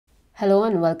Hello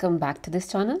and welcome back to this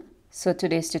channel. So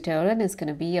today's tutorial is going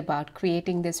to be about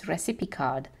creating this recipe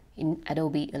card in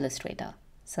Adobe Illustrator.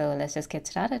 So let's just get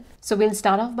started. So we'll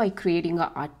start off by creating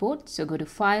our artboard. So go to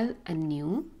File and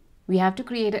New. We have to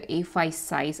create an A5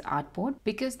 size artboard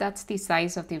because that's the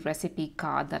size of the recipe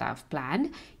card that I've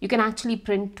planned. You can actually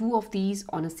print two of these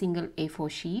on a single A4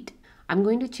 sheet. I'm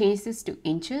going to change this to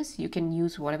inches. You can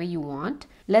use whatever you want.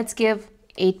 Let's give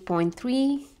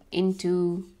 8.3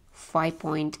 into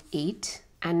 5.8,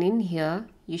 and in here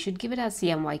you should give it as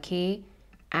CMYK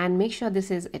and make sure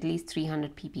this is at least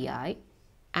 300 ppi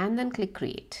and then click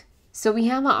create. So we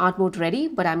have our artboard ready,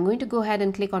 but I'm going to go ahead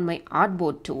and click on my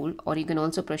artboard tool, or you can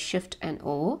also press Shift and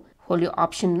O, hold your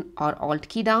Option or Alt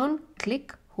key down,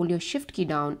 click, hold your Shift key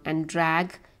down and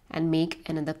drag and make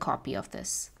another copy of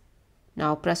this.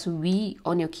 Now press V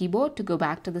on your keyboard to go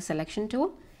back to the selection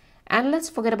tool. And let's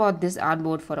forget about this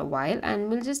artboard for a while and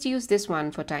we'll just use this one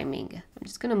for timing. I'm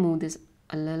just going to move this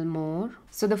a little more.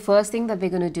 So the first thing that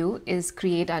we're going to do is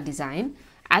create our design.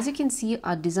 As you can see,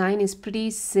 our design is pretty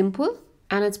simple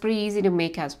and it's pretty easy to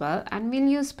make as well. And we'll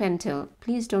use pen tool.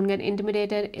 Please don't get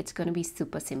intimidated. It's going to be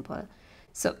super simple.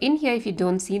 So in here, if you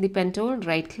don't see the pen tool,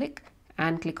 right click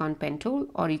and click on pen tool,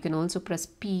 or you can also press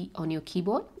P on your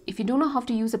keyboard. If you don't know how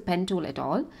to use a pen tool at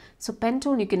all, so pen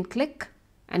tool you can click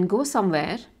and go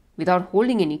somewhere without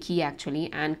holding any key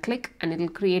actually, and click and it'll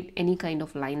create any kind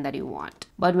of line that you want.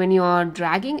 But when you are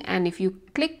dragging and if you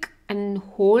click and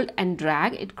hold and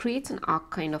drag, it creates an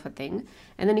arc kind of a thing.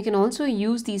 And then you can also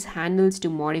use these handles to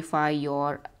modify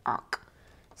your arc.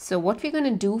 So what we're going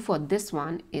to do for this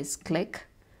one is click,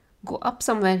 go up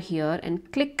somewhere here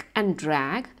and click and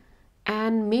drag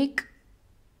and make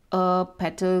a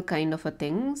petal kind of a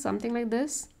thing, something like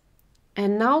this.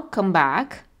 And now come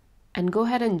back and go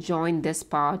ahead and join this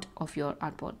part of your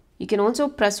artboard. You can also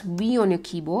press V on your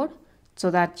keyboard so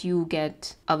that you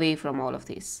get away from all of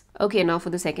these. Okay, now for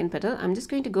the second petal, I'm just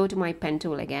going to go to my pen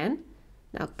tool again.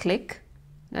 Now click.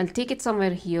 I'll take it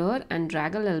somewhere here and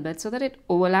drag a little bit so that it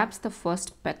overlaps the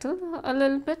first petal a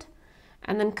little bit,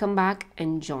 and then come back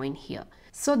and join here.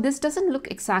 So this doesn't look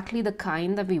exactly the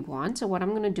kind that we want. So what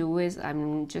I'm going to do is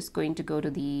I'm just going to go to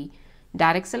the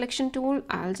direct selection tool.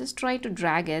 I'll just try to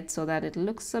drag it so that it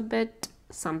looks a bit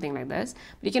something like this.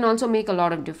 But you can also make a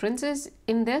lot of differences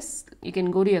in this. You can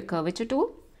go to your curvature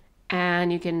tool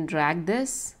and you can drag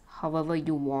this however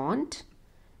you want.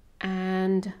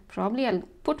 And probably I'll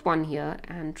put one here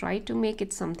and try to make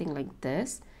it something like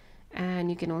this. And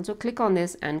you can also click on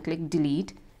this and click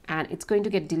delete, and it's going to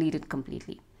get deleted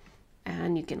completely.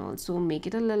 And you can also make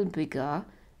it a little bigger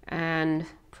and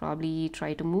probably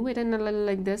try to move it in a little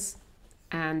like this.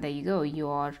 And there you go,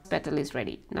 your petal is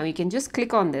ready. Now you can just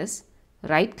click on this,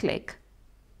 right click,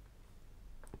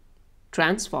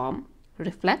 transform,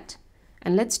 reflect,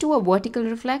 and let's do a vertical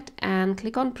reflect and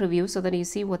click on preview so that you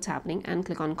see what's happening, and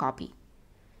click on copy.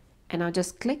 And now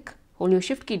just click, hold your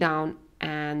Shift key down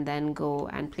and then go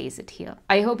and place it here.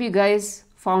 I hope you guys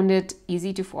found it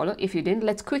easy to follow. If you didn't,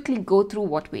 let's quickly go through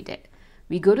what we did.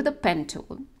 We go to the pen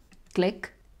tool,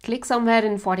 click somewhere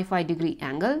in 45-degree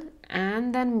angle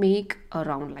and then make a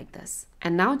round like this.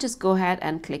 And now just go ahead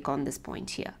and click on this point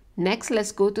here. Next,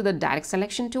 let's go to the direct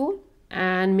selection tool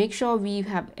and make sure we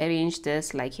have arranged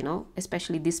this like,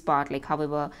 especially this part, like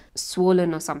however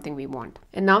swollen or something we want.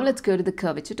 And now let's go to the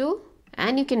curvature tool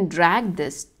and you can drag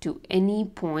this to any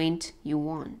point you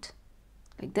want,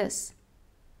 like this.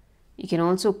 You can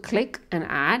also click and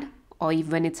add, or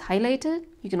when it's highlighted,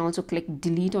 you can also click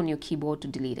delete on your keyboard to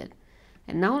delete it.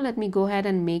 And now let me go ahead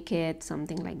and make it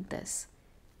something like this.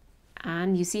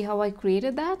 And you see how I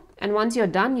created that? And once you're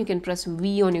done, you can press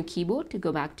V on your keyboard to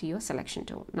go back to your selection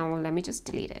tool. Now let me just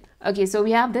delete it. Okay, so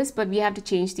we have this, but we have to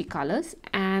change the colors.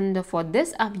 And for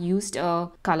this, I've used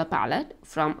a color palette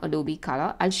from Adobe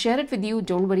Color. I'll share it with you.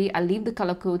 Don't worry, I'll leave the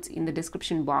color codes in the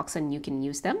description box and you can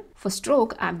use them. For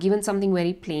stroke, I've given something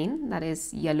very plain, that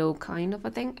is yellow kind of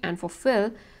a thing. And for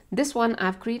fill, this one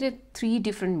I've created 3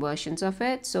 different versions of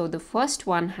it. So the first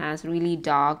one has really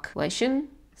dark version,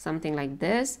 something like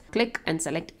this. Click and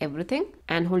select everything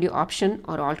and hold your Option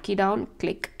or Alt key down,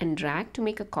 click and drag to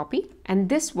make a copy. And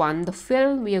this one, the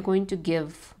fill, we are going to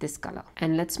give this color.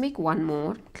 And let's make one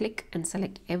more. Click and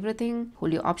select everything,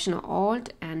 hold your Option or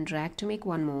Alt and drag to make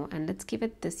one more, and let's give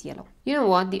it this yellow. You know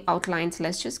what, the outlines,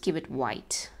 let's just give it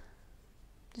white.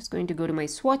 Just going to go to my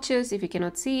swatches. If you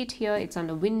cannot see it here, it's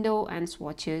under window and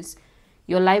swatches.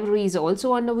 Your library is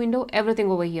also under window.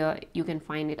 Everything over here, you can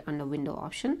find it under window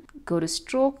option. Go to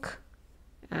stroke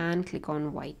and click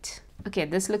on white. Okay,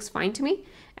 this looks fine to me.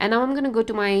 And now I'm going to go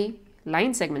to my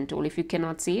line segment tool. If you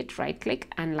cannot see it, right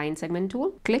click and line segment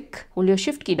tool. Click, hold your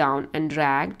shift key down and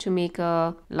drag to make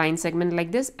a line segment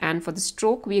like this. And for the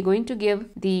stroke, we are going to give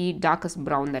the darkest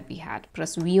brown that we had.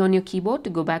 Press V on your keyboard to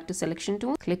go back to selection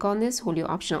tool. Click on this, hold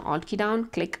your Option or Alt key down,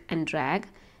 click and drag.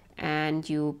 And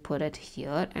you put it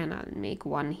here, and I'll make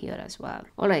one here as well.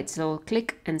 Alright, so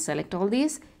click and select all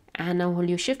these, and now hold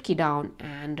your shift key down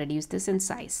and reduce this in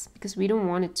size because we don't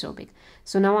want it so big.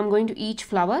 So now I'm going to each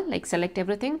flower, like select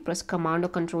everything, press Command or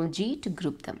Control G to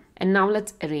group them. And now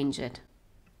let's arrange it.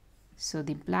 So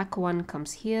the black one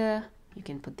comes here, you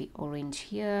can put the orange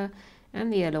here,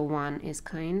 and the yellow one is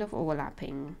kind of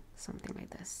overlapping, something like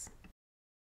this.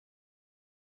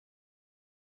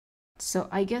 So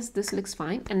I guess this looks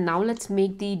fine. And now let's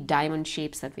make the diamond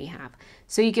shapes that we have.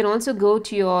 So you can also go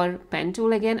to your pen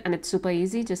tool again, and it's super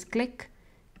easy. Just click,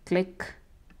 click,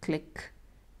 click,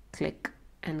 click,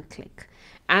 and click.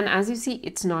 And as you see,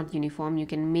 it's not uniform. You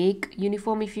can make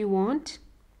uniform if you want.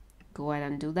 Go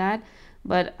ahead and do that.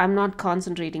 But I'm not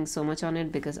concentrating so much on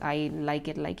it because I like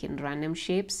it like in random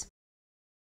shapes.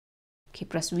 Okay,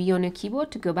 press V on your keyboard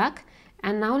to go back.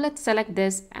 And now let's select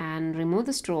this and remove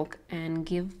the stroke and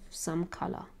give some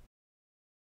color.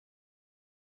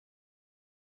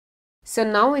 So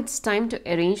now it's time to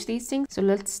arrange these things. So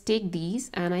let's take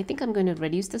these, and I think I'm going to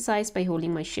reduce the size by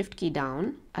holding my shift key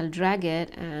down. I'll drag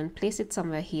it and place it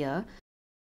somewhere here.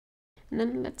 And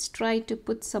then let's try to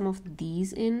put some of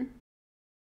these in.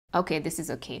 Okay, this is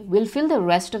okay. We'll fill the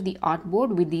rest of the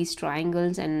artboard with these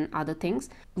triangles and other things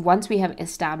once we have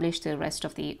established the rest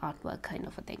of the artwork kind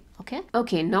of a thing.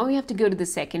 Okay, now we have to go to the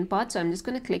second part. So I'm just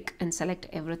going to click and select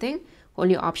everything.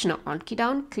 Hold your Option or Alt key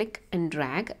down, click and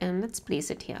drag, and let's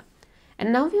place it here.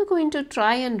 And now we're going to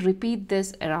try and repeat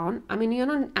this around. I mean, you're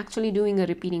not actually doing a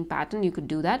repeating pattern. You could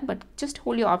do that, but just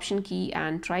hold your Option key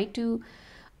and try to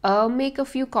make a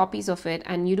few copies of it.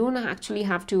 And you don't actually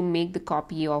have to make the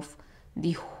copy of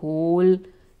the whole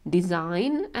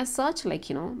design as such, like,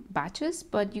 you know, batches,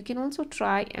 but you can also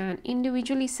try and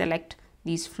individually select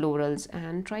these florals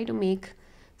and try to make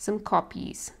some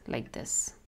copies like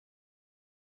this.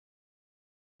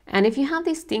 And if you have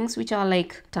these things which are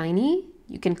like tiny,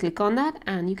 you can click on that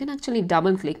and you can actually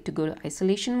double click to go to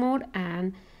isolation mode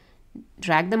and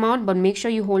drag them out, but make sure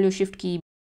you hold your shift key.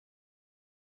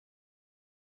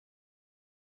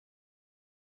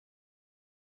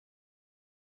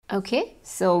 Okay,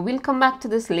 so we'll come back to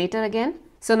this later again.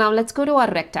 So now let's go to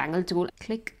our rectangle tool,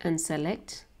 click and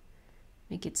select,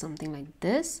 make it something like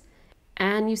this.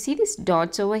 And you see these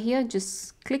dots over here,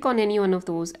 just click on any one of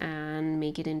those and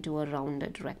make it into a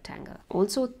rounded rectangle.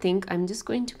 Also think I'm just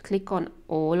going to click on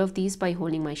all of these by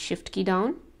holding my shift key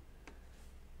down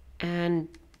and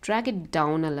drag it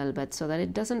down a little bit so that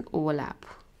it doesn't overlap.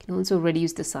 You can also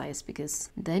reduce the size because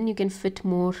then you can fit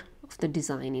more of the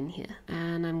design in here.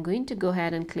 And I'm going to go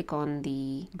ahead and click on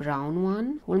the brown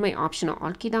one, hold my Option or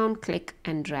Alt key down, click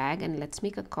and drag, and let's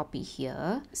make a copy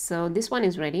here. So this one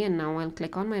is ready, and now I'll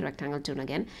click on my rectangle tool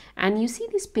again, and you see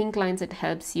these pink lines. It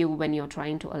helps you when you're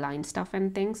trying to align stuff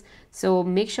and things. So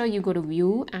make sure you go to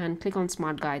View and click on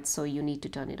Smart Guides, so you need to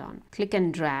turn it on. Click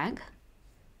and drag.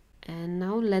 And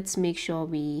now let's make sure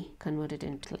we convert it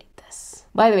into like this.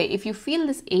 By the way, if you feel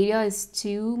this area is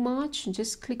too much,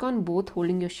 just click on both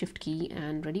holding your shift key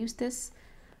and reduce this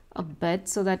a bit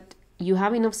so that you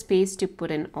have enough space to put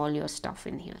in all your stuff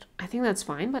in here. I think that's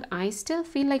fine, but I still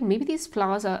feel like maybe these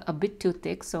flowers are a bit too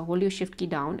thick. So hold your shift key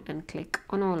down and click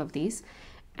on all of these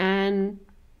and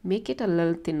make it a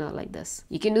little thinner like this.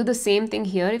 You can do the same thing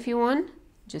here if you want.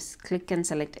 Just click and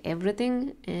select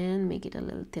everything and make it a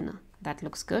little thinner. That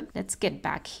looks good. Let's get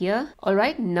back here. All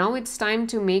right, now it's time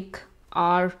to make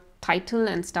our title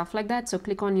and stuff like that. So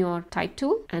click on your type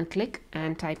tool and click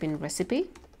and type in recipe.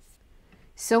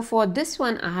 So for this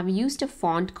one, I have used a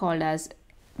font called as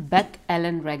Beth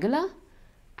Ellen Regular.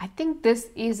 I think this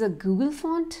is a Google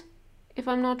font, if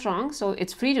I'm not wrong. So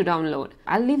it's free to download.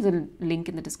 I'll leave the link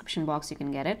in the description box. You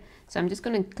can get it. So I'm just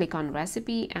going to click on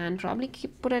recipe and probably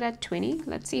put it at 20.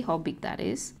 Let's see how big that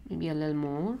is. Maybe a little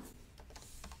more.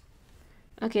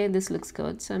 Okay, this looks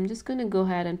good. So I'm just going to go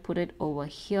ahead and put it over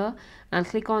here. I'll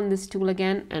click on this tool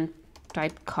again and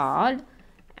type card.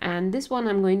 And this one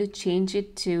I'm going to change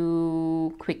it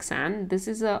to Quicksand. This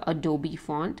is a Adobe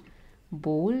font,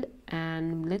 bold,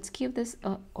 and let's give this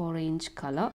a orange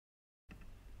color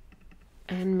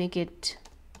and make it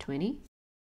 20.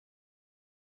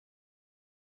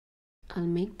 I'll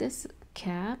make this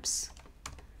caps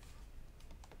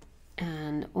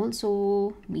and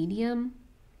also medium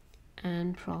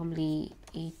and probably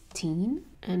 18,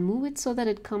 and move it so that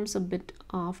it comes a bit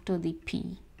after the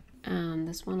P. And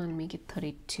this one I'll make it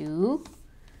 32.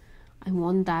 I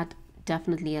want that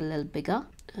definitely a little bigger.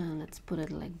 Let's put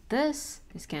it like this.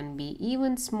 This can be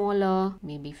even smaller,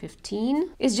 maybe 15.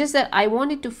 It's just that I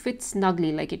want it to fit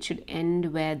snugly, like it should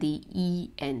end where the E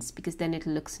ends, because then it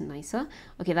looks nicer.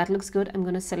 Okay, that looks good. I'm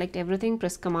going to select everything,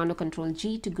 press Command or Control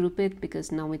G to group it,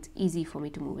 because now it's easy for me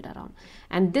to move it around.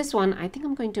 And this one, I think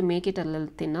I'm going to make it a little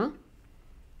thinner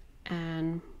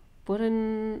and put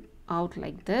it out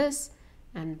like this.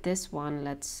 And this one,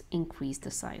 let's increase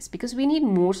the size because we need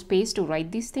more space to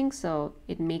write these things, so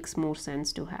it makes more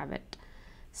sense to have it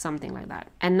something like that.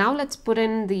 And now let's put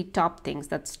in the top things.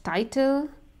 That's title,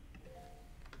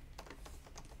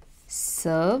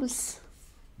 serves.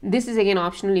 This is again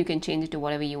optional, you can change it to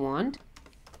whatever you want.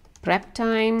 Prep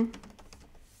time,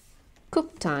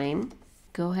 cook time.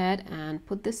 Go ahead and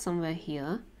put this somewhere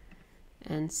here,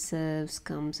 and serves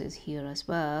comes is here as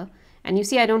well. And you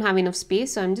see I don't have enough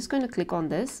space, so I'm just going to click on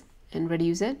this and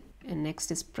reduce it. And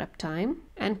next is prep time,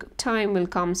 and cook time will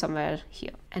come somewhere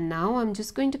here. And now I'm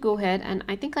just going to go ahead, and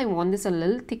I think I want this a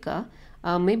little thicker,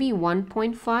 maybe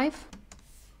 1.5,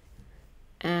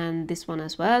 and this one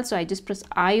as well. So I just press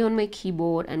I on my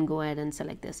keyboard and go ahead and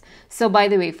select this. So by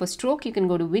the way, for stroke you can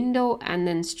go to window and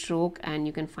then stroke, and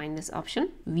you can find this option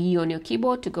V on your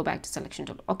keyboard to go back to selection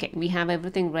tool. Okay, we have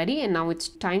everything ready, and now it's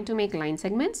time to make line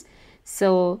segments.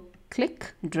 So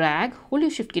click, drag, hold your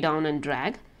shift key down and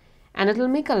drag, and it will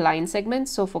make a line segment.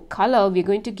 So for color, we're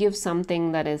going to give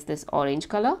something that is this orange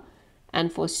color,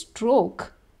 and for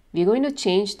stroke we're going to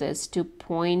change this to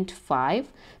 0.5,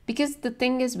 because the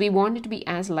thing is we want it to be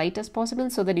as light as possible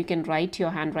so that you can write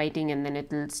your handwriting and then it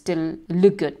will still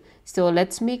look good. So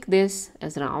let's make this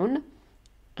as round,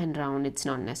 and round it's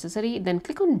not necessary. Then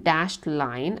click on dashed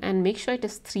line and make sure it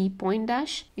is 3-point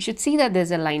dash. You should see that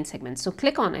there's a line segment. So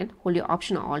click on it, hold your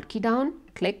Option or Alt key down,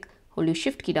 click, hold your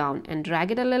Shift key down and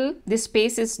drag it a little. This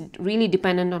space is really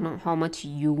dependent on how much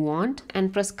you want,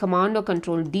 and press Command or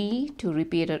Control D to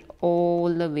repeat it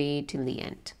all the way till the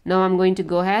end. Now I'm going to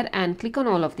go ahead and click on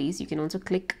all of these. You can also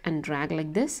click and drag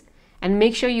like this, and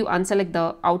make sure you unselect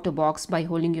the outer box by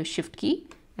holding your Shift key,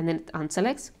 and then it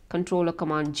unselects. Control or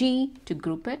Command G to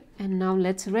group it. And now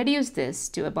let's reduce this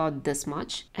to about this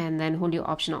much, and then hold your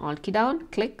Option or Alt key down,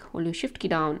 click, hold your Shift key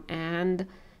down, and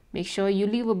make sure you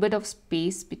leave a bit of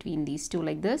space between these two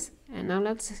like this. And now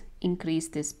let's increase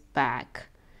this back.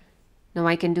 Now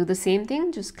I can do the same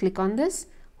thing, just click on this,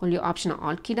 hold your Option or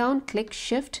Alt key down, click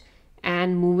Shift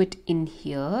and move it in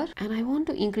here. And I want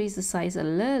to increase the size a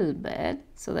little bit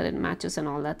so that it matches and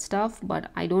all that stuff,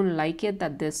 but I don't like it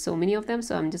that there's so many of them,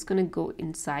 so I'm just going to go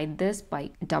inside this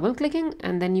by double clicking,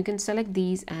 and then you can select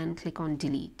these and click on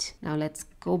delete. Now let's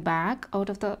go back out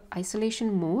of the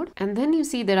isolation mode, and then you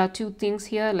see there are two things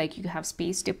here, like you have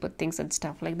space to put things and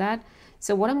stuff like that.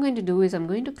 So what I'm going to do is I'm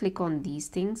going to click on these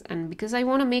things, and because I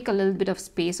want to make a little bit of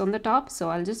space on the top,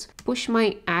 so I'll just push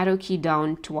my arrow key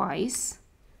down twice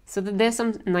so that there's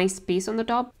some nice space on the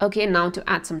top. Okay, now to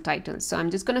add some titles. So I'm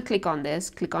just going to click on this,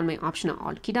 click on my Option or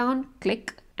Alt key down,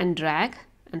 click and drag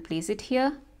and place it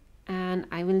here, and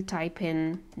I will type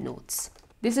in notes.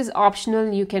 This is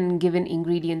optional, you can give in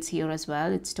ingredients here as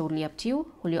well, it's totally up to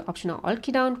you. Hold your Option or Alt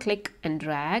key down, click and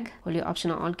drag, hold your Option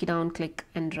or Alt key down, click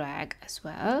and drag as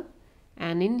well.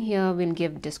 And in here we'll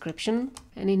give description,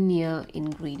 and in here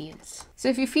ingredients. So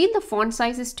if you feel the font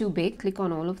size is too big, click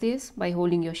on all of this by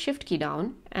holding your Shift key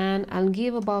down, and I'll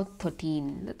give about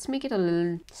 13. Let's make it a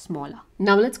little smaller.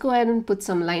 Now let's go ahead and put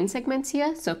some line segments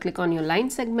here. So click on your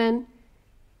line segment,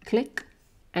 click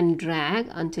and drag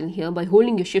until here by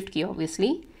holding your Shift key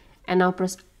obviously, and now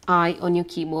press I on your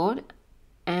keyboard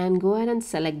and go ahead and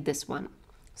select this one.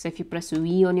 So if you press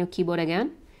V on your keyboard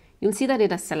again, you'll see that it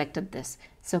has selected this.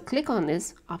 So click on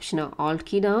this, Option or Alt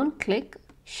key down, click,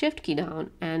 Shift key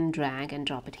down and drag and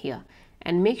drop it here.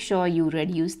 And make sure you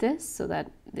reduce this so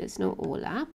that there's no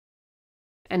overlap.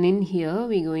 And in here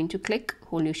we're going to click,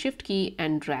 hold your Shift key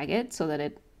and drag it so that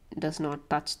it does not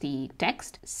touch the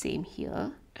text. Same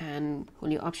here. And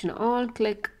hold your Option or Alt,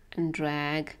 click and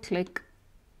drag, click,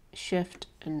 Shift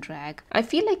and drag. I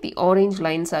feel like the orange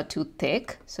lines are too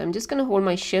thick, so I'm just going to hold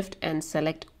my Shift and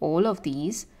select all of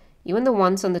these, even the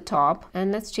ones on the top,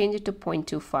 and let's change it to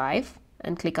 0.25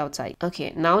 and click outside.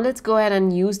 Okay, now let's go ahead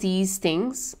and use these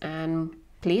things and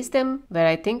place them where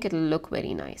I think it'll look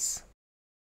very nice.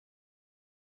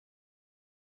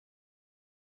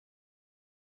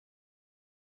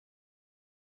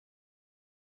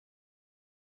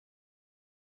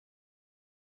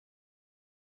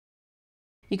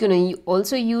 You can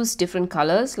also use different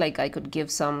colors, like I could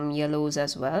give some yellows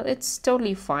as well. It's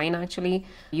totally fine actually.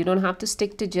 You don't have to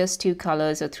stick to just 2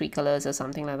 colors or 3 colors or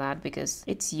something like that, because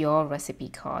it's your recipe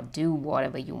card. Do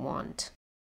whatever you want.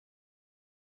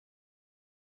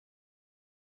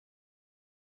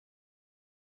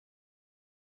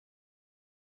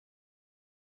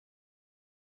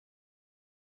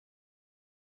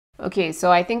 Okay,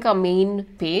 so I think our main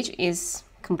page is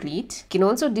complete. You can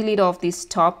also delete off this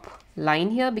top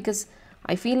line here because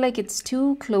I feel like it's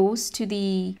too close to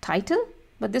the title,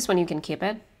 but this one you can keep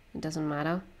it. It doesn't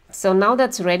matter. So now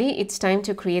that's ready, it's time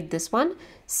to create this one.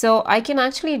 So I can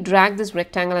actually drag this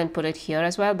rectangle and put it here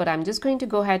as well, but I'm just going to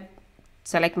go ahead,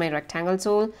 select my rectangle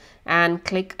tool and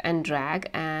click and drag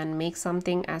and make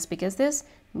something as big as this.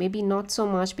 Maybe not so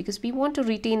much because we want to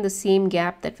retain the same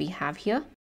gap that we have here.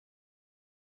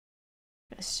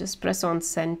 Let's just press on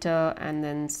center and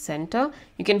then center.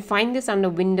 You can find this under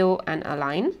window and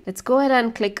align. Let's go ahead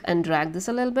and click and drag this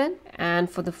a little bit. And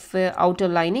for the outer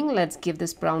lining, let's give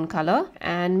this brown color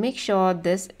and make sure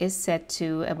this is set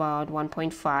to about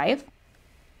 1.5.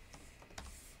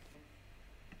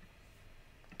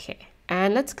 Okay.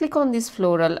 And let's click on this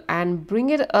floral and bring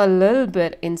it a little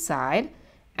bit inside.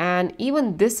 And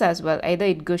even this as well, either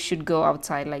it should go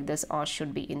outside like this or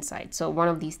should be inside. So one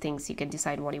of these things, you can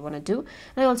decide what you want to do.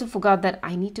 And I also forgot that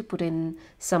I need to put in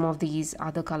some of these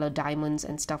other color diamonds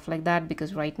and stuff like that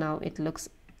because right now it looks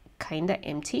kind of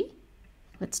empty.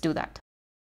 Let's do that.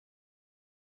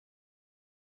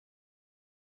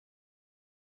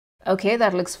 Okay,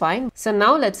 that looks fine. So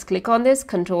now let's click on this,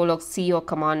 Control C or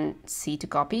Command C to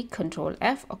copy, Control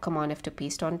F or Command F to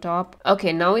paste on top.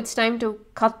 Okay, now it's time to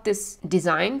cut this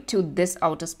design to this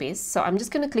outer space. So I'm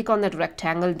just going to click on that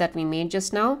rectangle that we made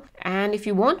just now. And if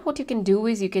you want, what you can do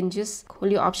is you can just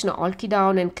hold your Option or Alt key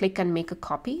down and click and make a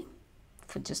copy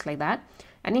for just like that.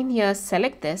 And in here,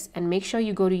 select this and make sure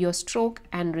you go to your stroke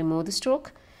and remove the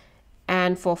stroke.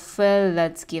 And for fill,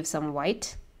 let's give some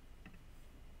white.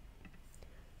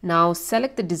 Now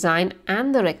select the design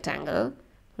and the rectangle,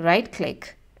 right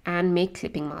click and make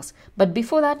clipping mask. But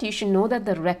before that, you should know that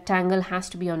the rectangle has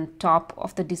to be on top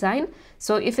of the design.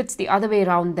 So if it's the other way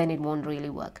around, then it won't really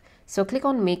work. So click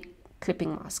on make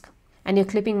clipping mask and your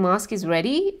clipping mask is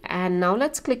ready. And now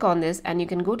let's click on this and you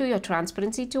can go to your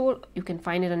transparency tool. You can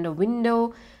find it under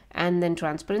window and then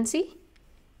transparency.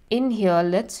 In here,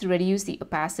 let's reduce the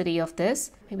opacity of this,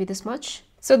 maybe this much.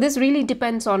 So this really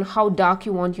depends on how dark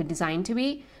you want your design to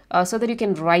be. So that you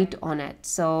can write on it.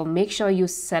 So make sure you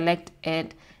select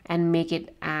it and make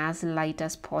it as light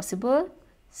as possible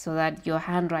so that your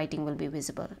handwriting will be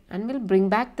visible. And we'll bring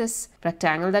back this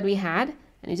rectangle that we had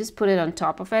and you just put it on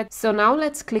top of it. So now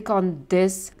let's click on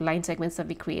this line segments that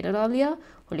we created earlier.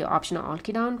 Hold your Option or Alt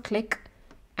key down, click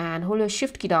and hold your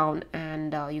Shift key down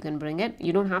and you can bring it.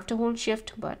 You don't have to hold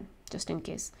Shift, but just in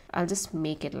case, I'll just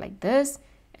make it like this.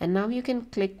 And now you can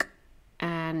click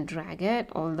and drag it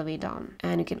all the way down.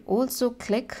 And you can also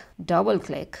click, double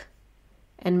click,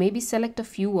 and maybe select a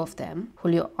few of them.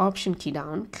 Hold your Option key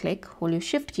down, click, hold your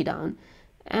Shift key down,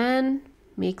 and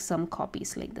make some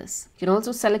copies like this. You can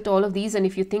also select all of these, and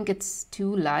if you think it's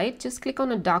too light, just click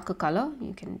on a darker color.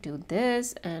 You can do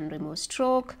this and remove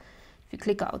stroke. If you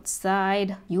click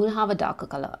outside, you will have a darker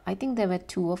color. I think there were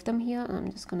 2 of them here. I'm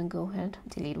just going to go ahead,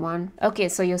 delete one. Okay,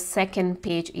 so your second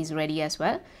page is ready as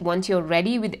well. Once you're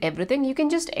ready with everything, you can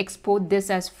just export this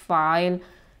as file,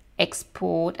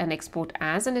 export and export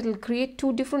as, and it'll create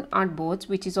 2 different artboards,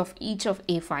 which is of each of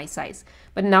A5 size.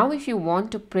 But now if you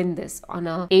want to print this on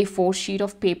a A4 sheet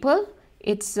of paper,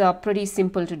 it's pretty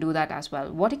simple to do that as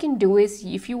well. What you can do is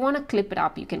if you want to clip it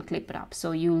up, you can clip it up.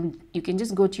 So you can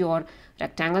just go to your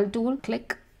rectangle tool,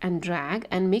 click and drag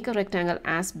and make a rectangle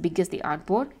as big as the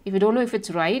artboard. If you don't know if it's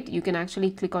right, you can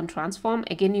actually click on transform.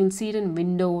 Again, you'll see it in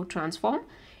window transform.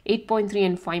 8.3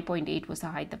 and 5.8 was the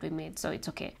height that we made, so it's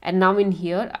okay. And now in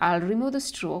here, I'll remove the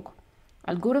stroke.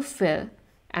 I'll go to fill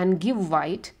and give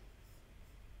white.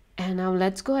 And now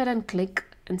let's go ahead and click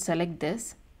and select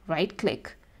this, right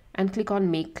click and click on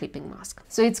make clipping mask.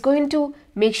 So it's going to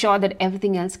make sure that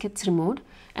everything else gets removed.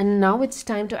 And now it's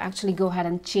time to actually go ahead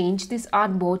and change this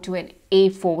artboard to an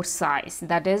A4 size.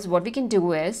 That is, what we can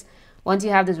do is, once you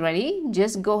have this ready,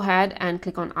 just go ahead and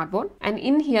click on artboard. And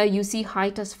in here, you see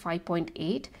height is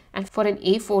 5.8. And for an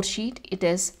A4 sheet, it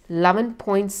is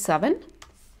 11.7.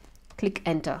 Click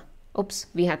enter. Oops,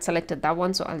 we had selected that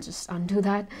one, so I'll just undo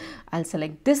that. I'll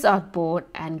select this artboard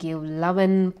and give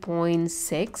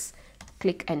 11.6.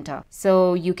 Click enter.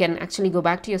 So you can actually go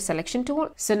back to your selection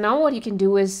tool. So now what you can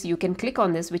do is you can click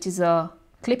on this, which is a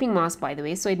clipping mask, by the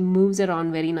way, so it moves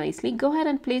around very nicely. Go ahead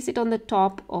and place it on the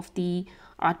top of the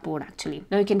artboard actually.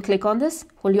 Now you can click on this,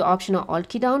 hold your Option or Alt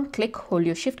key down, click, hold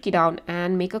your Shift key down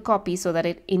and make a copy so that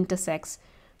it intersects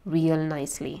real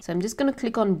nicely. So I'm just going to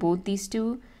click on both these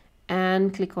two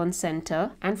and click on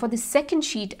center. And for the second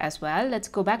sheet as well, let's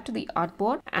go back to the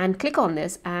artboard and click on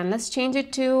this and let's change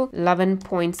it to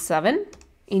 11.7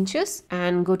 inches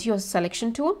and go to your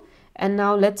selection tool And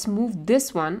now let's move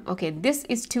this one. Okay, this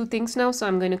is two things now. So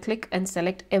I'm going to click and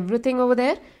select everything over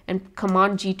there and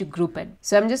Command G to group it.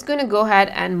 So I'm just going to go ahead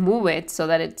and move it so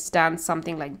that it stands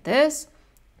something like this.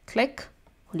 Click,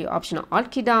 hold your Option or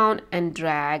Alt key down and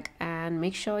drag and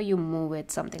make sure you move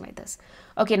it something like this.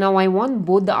 Okay, now I want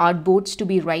both the artboards to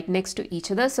be right next to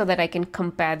each other so that I can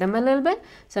compare them a little bit.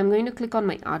 So I'm going to click on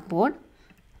my artboard,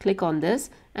 click on this,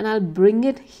 and I'll bring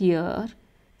it here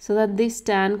so that they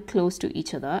stand close to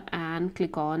each other and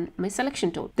click on my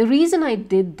selection tool. The reason I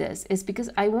did this is because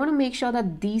I want to make sure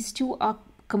that these two are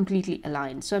completely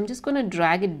aligned. So I'm just going to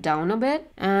drag it down a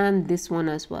bit and this one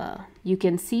as well. You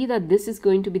can see that this is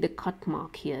going to be the cut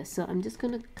mark here. So I'm just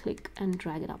going to click and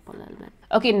drag it up a little bit.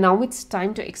 Okay, now it's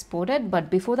time to export it. But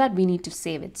before that, we need to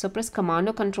save it. So press Command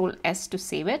or Control S to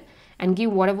save it and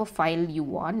give whatever file you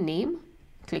want name.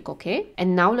 Click OK.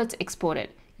 And now let's export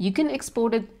it. You can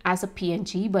export it as a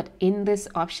PNG, but in this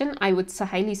option, I would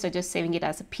highly suggest saving it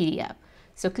as a PDF.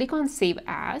 So click on Save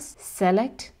As,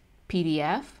 select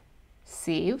PDF,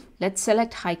 save. Let's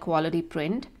select high quality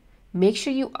print. Make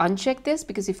sure you uncheck this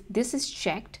because if this is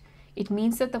checked, it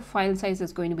means that the file size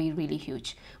is going to be really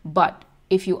huge. But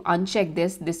if you uncheck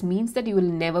this, this means that you will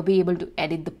never be able to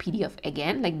edit the PDF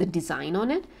again, like the design on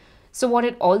it. So what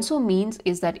it also means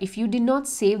is that if you did not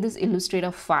save this Illustrator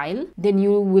file, then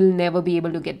you will never be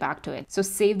able to get back to it. So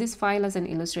save this file as an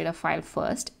Illustrator file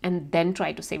first and then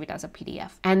try to save it as a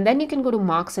PDF. And then you can go to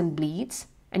marks and bleeds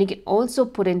and you can also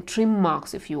put in trim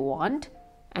marks if you want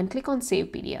and click on Save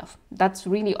PDF. That's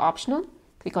really optional.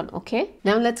 Click on OK.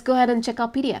 Now let's go ahead and check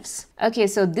our PDFs. Okay,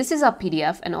 so this is our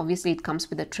PDF and obviously it comes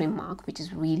with a trim mark, which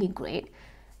is really great.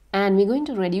 And we're going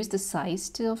to reduce the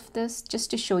size of this just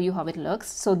to show you how it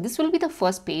looks. So this will be the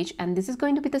first page and this is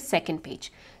going to be the second page.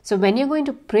 So when you're going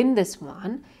to print this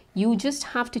one, you just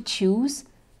have to choose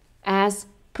as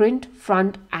print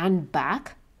front and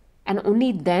back, and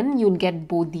only then you'll get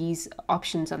both these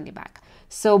options on the back.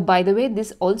 So by the way,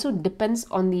 this also depends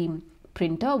on the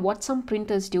printer. What some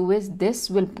printers do is this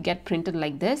will get printed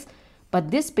like this,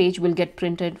 but this page will get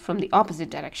printed from the opposite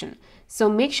direction. So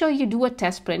make sure you do a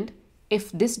test print. If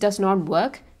this does not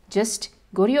work, just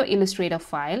go to your Illustrator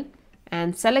file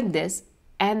and select this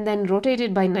and then rotate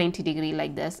it by 90 degrees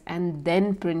like this and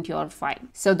then print your file.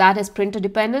 So that is printer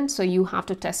dependent, so you have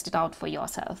to test it out for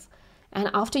yourself.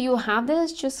 And after you have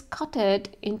this, just cut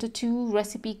it into 2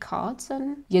 recipe cards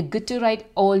and you're good to write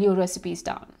all your recipes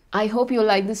down. I hope you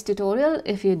liked this tutorial.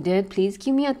 If you did, please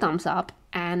give me a thumbs up.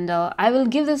 And I will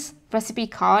give this recipe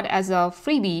card as a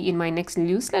freebie in my next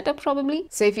newsletter probably.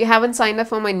 So if you haven't signed up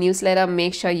for my newsletter,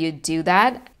 make sure you do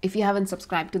that. If you haven't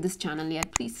subscribed to this channel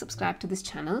yet, please subscribe to this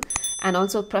channel and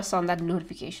also press on that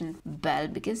notification bell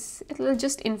because it will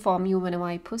just inform you whenever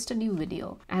I post a new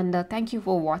video. And thank you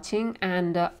for watching.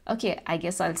 And okay, I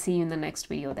guess I'll see you in the next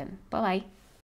video then. Bye bye.